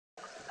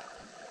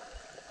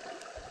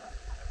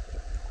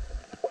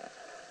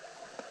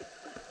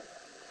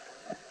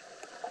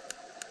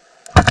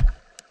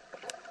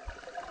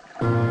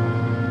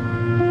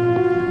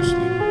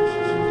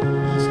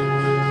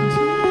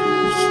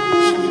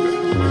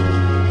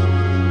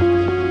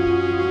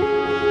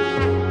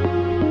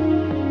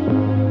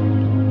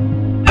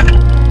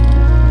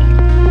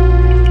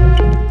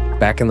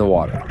back in the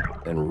water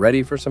and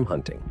ready for some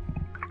hunting.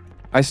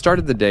 I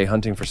started the day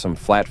hunting for some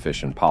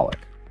flatfish and pollock.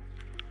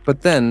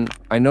 But then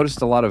I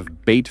noticed a lot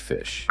of bait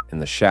fish in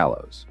the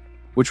shallows,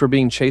 which were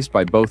being chased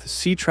by both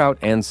sea trout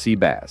and sea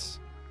bass,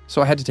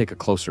 so I had to take a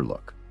closer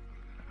look.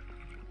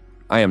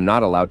 I am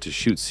not allowed to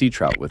shoot sea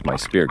trout with my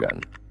spear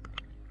gun,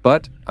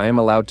 but I am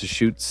allowed to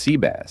shoot sea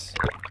bass.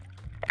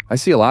 I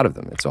see a lot of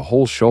them, it's a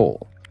whole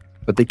shoal,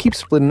 but they keep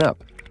splitting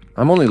up.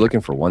 I'm only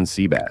looking for one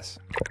sea bass.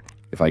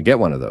 If I get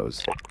one of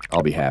those,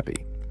 I'll be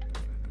happy.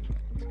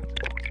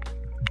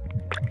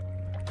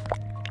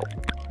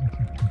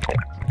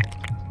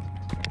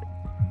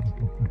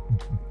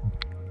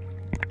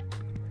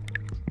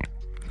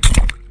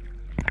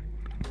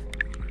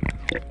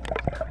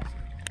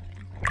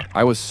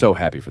 I was so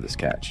happy for this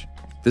catch.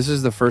 This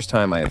is the first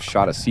time I have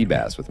shot a sea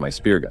bass with my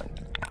spear gun.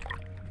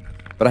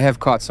 But I have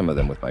caught some of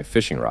them with my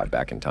fishing rod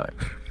back in time.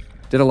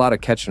 Did a lot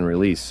of catch and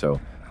release,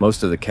 so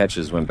most of the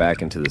catches went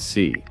back into the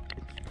sea.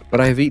 But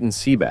I have eaten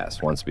sea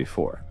bass once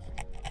before,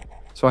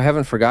 so I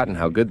haven't forgotten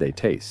how good they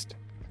taste.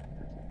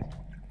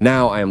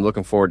 Now I am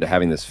looking forward to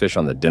having this fish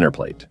on the dinner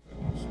plate.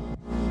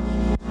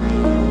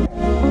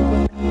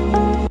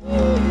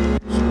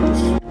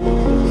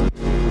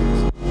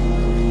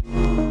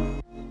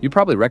 You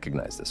probably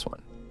recognize this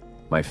one.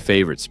 My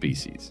favorite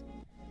species.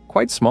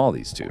 Quite small,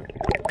 these two.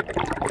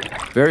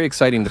 Very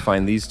exciting to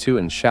find these two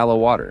in shallow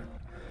water.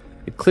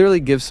 It clearly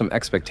gives some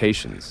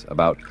expectations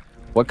about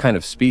what kind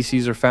of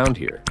species are found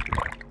here.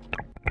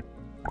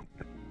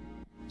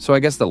 So I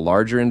guess the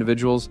larger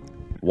individuals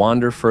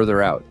wander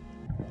further out.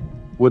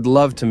 Would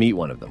love to meet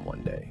one of them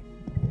one day.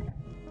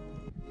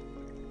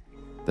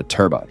 The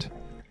turbot.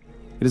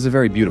 It is a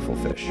very beautiful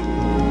fish.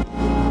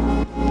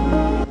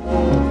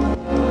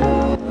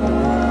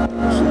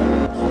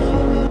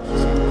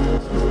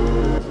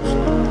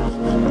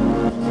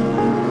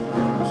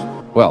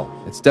 Well,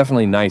 it's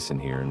definitely nice in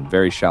here in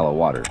very shallow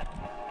water.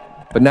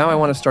 But now I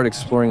want to start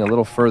exploring a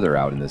little further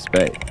out in this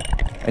bay.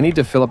 I need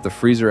to fill up the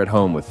freezer at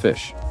home with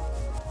fish.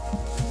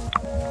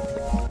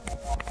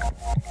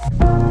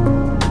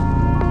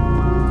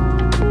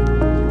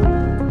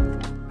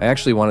 I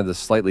actually wanted the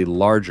slightly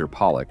larger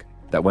pollock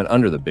that went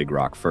under the big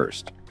rock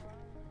first.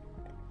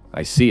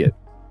 I see it,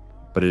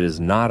 but it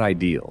is not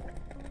ideal.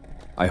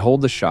 I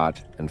hold the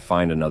shot and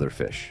find another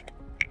fish.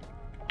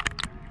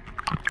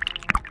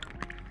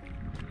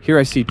 Here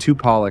I see two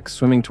pollocks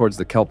swimming towards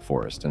the kelp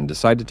forest and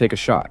decide to take a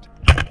shot.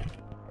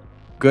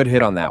 Good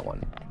hit on that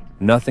one.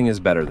 Nothing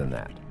is better than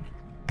that.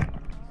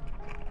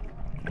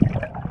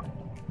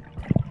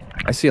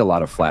 I see a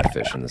lot of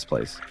flatfish in this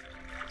place.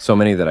 So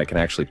many that I can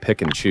actually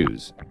pick and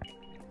choose.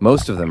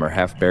 Most of them are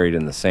half buried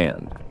in the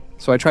sand,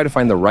 so I try to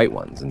find the right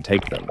ones and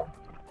take them.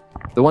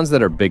 The ones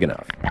that are big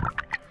enough.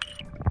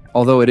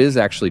 Although it is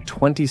actually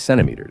 20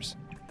 centimeters,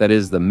 that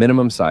is the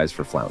minimum size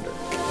for flounder.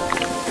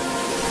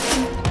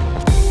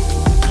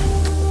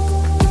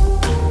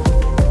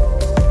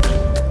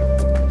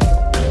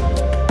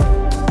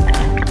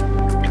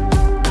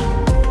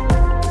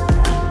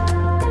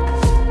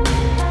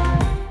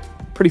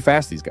 Pretty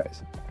fast, these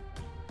guys.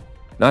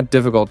 Not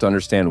difficult to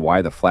understand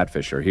why the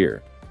flatfish are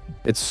here.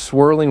 It's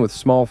swirling with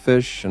small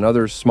fish and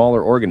other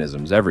smaller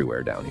organisms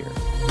everywhere down here.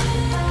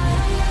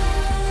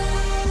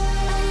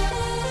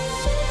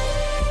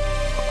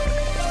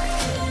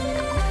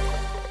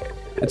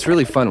 It's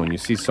really fun when you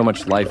see so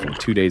much life in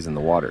 2 days in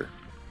the water.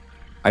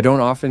 I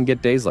don't often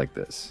get days like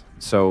this,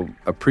 so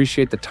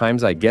appreciate the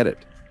times I get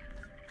it.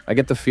 I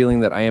get the feeling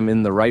that I am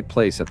in the right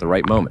place at the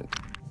right moment.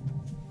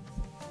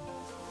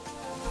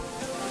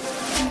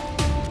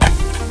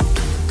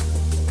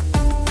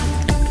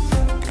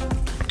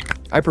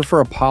 I prefer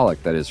a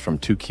pollock that is from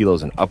 2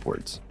 kilos and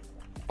upwards,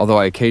 although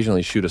I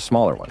occasionally shoot a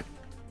smaller one.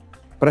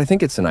 But I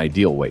think it's an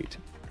ideal weight.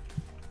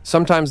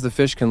 Sometimes the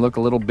fish can look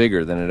a little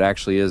bigger than it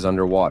actually is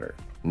underwater.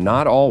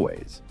 Not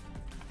always,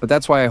 but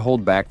that's why I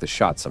hold back the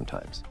shot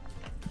sometimes.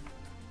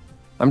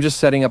 I'm just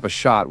setting up a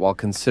shot while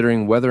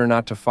considering whether or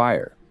not to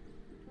fire,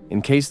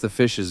 in case the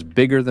fish is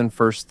bigger than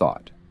first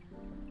thought.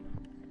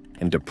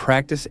 And to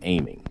practice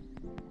aiming,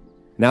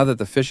 now that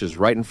the fish is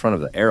right in front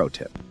of the arrow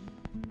tip.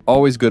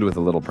 Always good with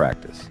a little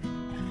practice.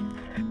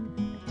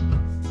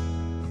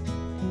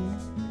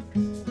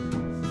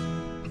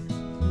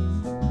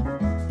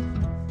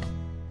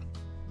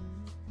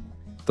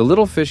 The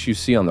little fish you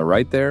see on the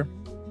right there,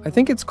 I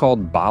think it's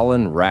called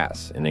ballen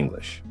wrasse in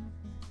English.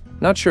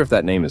 Not sure if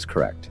that name is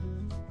correct.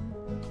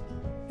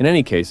 In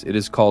any case, it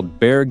is called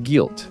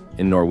bergilt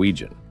in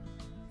Norwegian.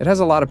 It has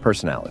a lot of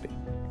personality.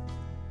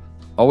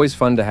 Always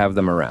fun to have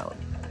them around.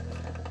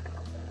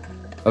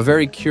 A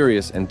very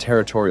curious and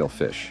territorial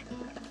fish.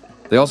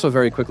 They also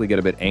very quickly get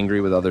a bit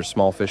angry with other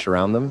small fish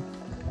around them.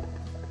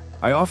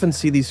 I often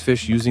see these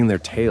fish using their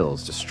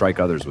tails to strike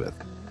others with.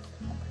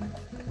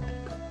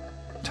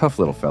 Tough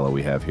little fellow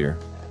we have here.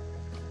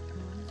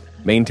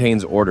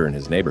 Maintains order in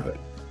his neighborhood.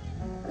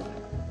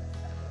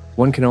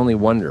 One can only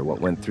wonder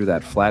what went through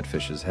that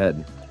flatfish's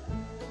head,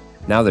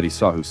 now that he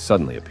saw who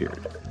suddenly appeared.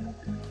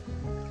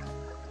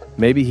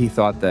 Maybe he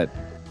thought that,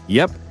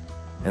 yep,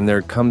 and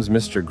there comes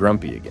Mr.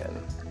 Grumpy again.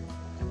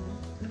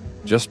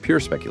 Just pure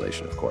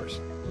speculation, of course.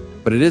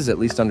 But it is at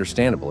least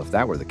understandable if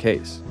that were the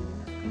case.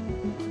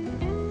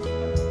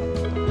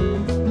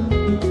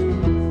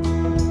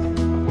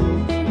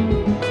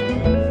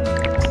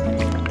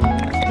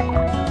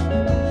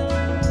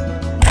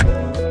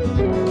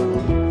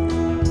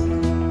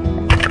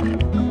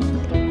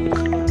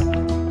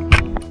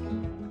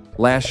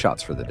 Last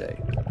shots for the day.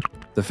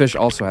 The fish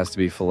also has to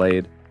be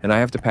filleted, and I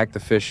have to pack the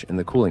fish in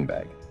the cooling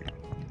bag.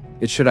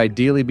 It should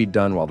ideally be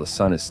done while the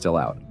sun is still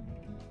out,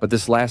 but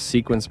this last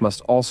sequence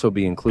must also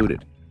be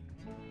included.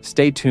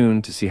 Stay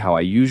tuned to see how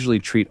I usually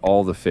treat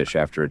all the fish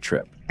after a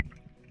trip.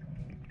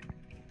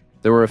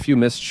 There were a few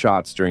missed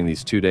shots during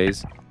these 2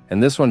 days,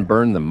 and this one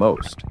burned the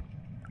most.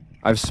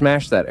 I've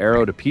smashed that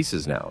arrow to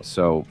pieces now,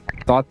 so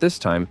thought this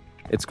time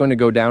it's going to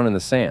go down in the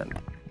sand.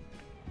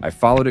 I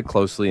followed it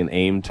closely and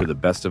aimed to the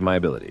best of my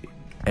ability,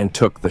 and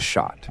took the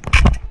shot.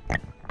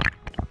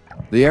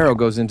 The arrow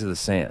goes into the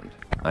sand.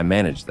 I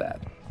managed that,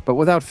 but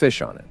without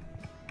fish on it.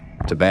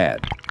 Too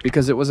bad,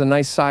 because it was a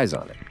nice size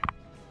on it.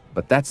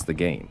 But that's the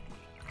game.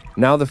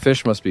 Now the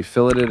fish must be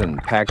filleted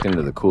and packed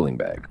into the cooling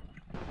bag.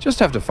 Just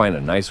have to find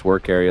a nice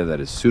work area that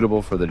is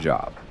suitable for the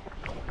job.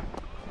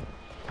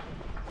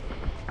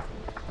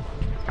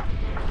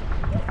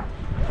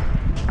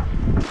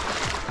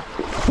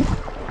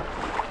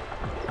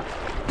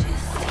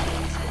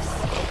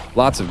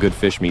 Lots of good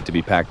fish meat to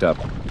be packed up.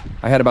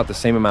 I had about the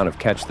same amount of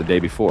catch the day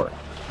before,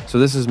 so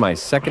this is my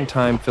second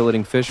time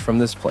filleting fish from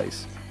this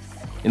place.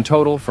 In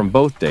total, from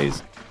both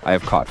days, I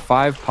have caught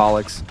 5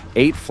 pollocks,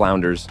 8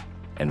 flounders,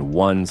 and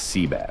 1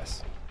 sea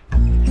bass.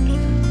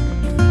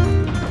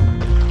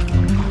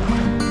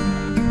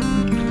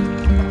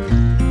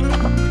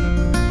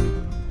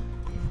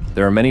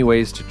 There are many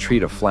ways to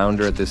treat a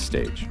flounder at this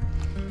stage.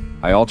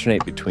 I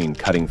alternate between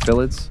cutting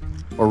fillets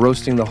or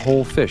roasting the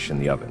whole fish in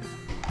the oven.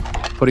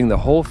 Putting the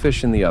whole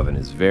fish in the oven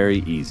is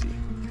very easy,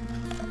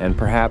 and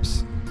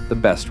perhaps the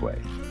best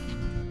way.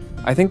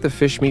 I think the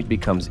fish meat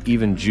becomes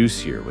even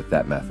juicier with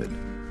that method.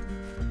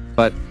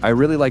 But I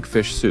really like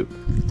fish soup.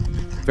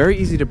 Very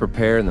easy to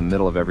prepare in the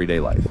middle of everyday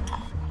life.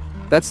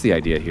 That's the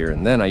idea here,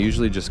 and then I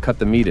usually just cut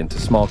the meat into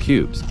small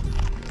cubes.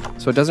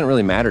 So it doesn't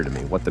really matter to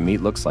me what the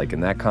meat looks like in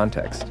that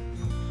context.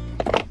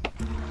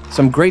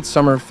 Some great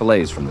summer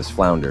fillets from this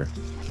flounder.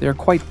 They are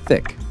quite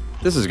thick.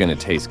 This is going to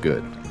taste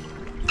good.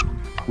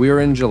 We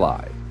are in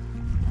July,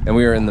 and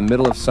we are in the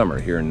middle of summer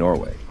here in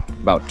Norway,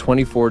 about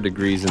 24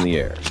 degrees in the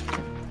air,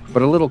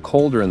 but a little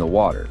colder in the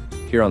water,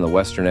 here on the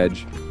western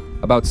edge,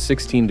 about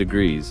 16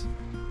 degrees,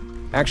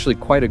 actually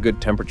quite a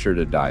good temperature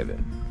to dive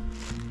in.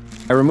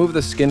 I remove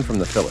the skin from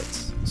the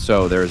fillets,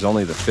 so there is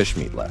only the fish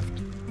meat left.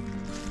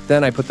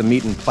 Then I put the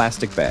meat in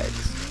plastic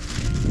bags.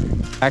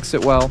 Packs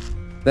it well,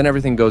 then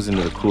everything goes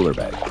into the cooler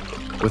bag,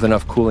 with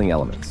enough cooling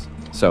elements,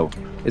 so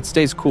it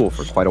stays cool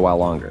for quite a while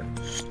longer.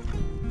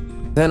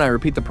 Then I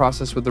repeat the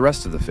process with the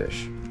rest of the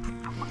fish.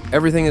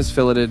 Everything is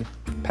filleted,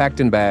 packed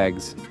in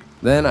bags.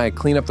 Then I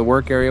clean up the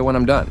work area when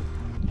I'm done.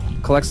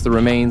 Collects the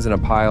remains in a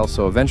pile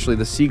so eventually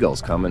the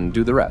seagulls come and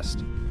do the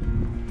rest.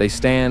 They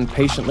stand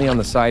patiently on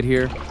the side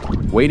here,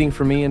 waiting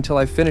for me until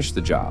I finish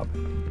the job.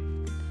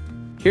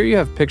 Here you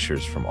have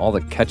pictures from all the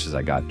catches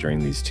I got during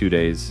these 2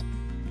 days.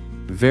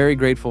 Very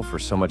grateful for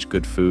so much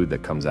good food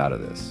that comes out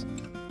of this.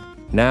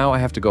 Now I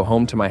have to go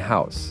home to my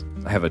house.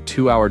 I have a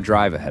 2-hour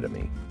drive ahead of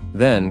me.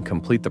 Then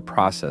complete the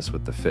process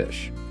with the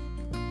fish.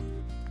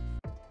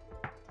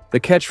 The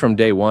catch from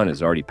day 1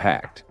 is already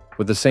packed,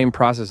 with the same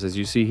process as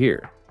you see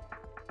here.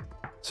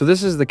 So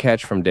this is the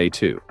catch from day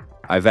 2.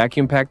 I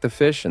vacuum pack the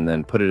fish and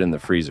then put it in the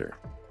freezer.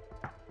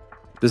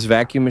 This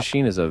vacuum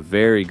machine is a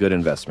very good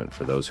investment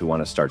for those who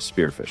want to start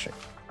spearfishing.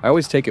 I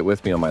always take it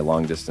with me on my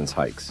long-distance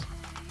hikes.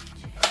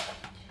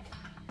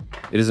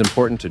 It is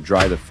important to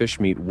dry the fish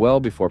meat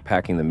well before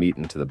packing the meat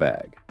into the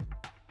bag.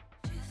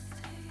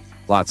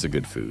 Lots of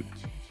good food.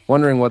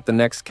 Wondering what the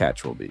next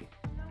catch will be.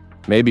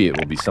 Maybe it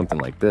will be something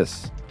like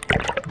this.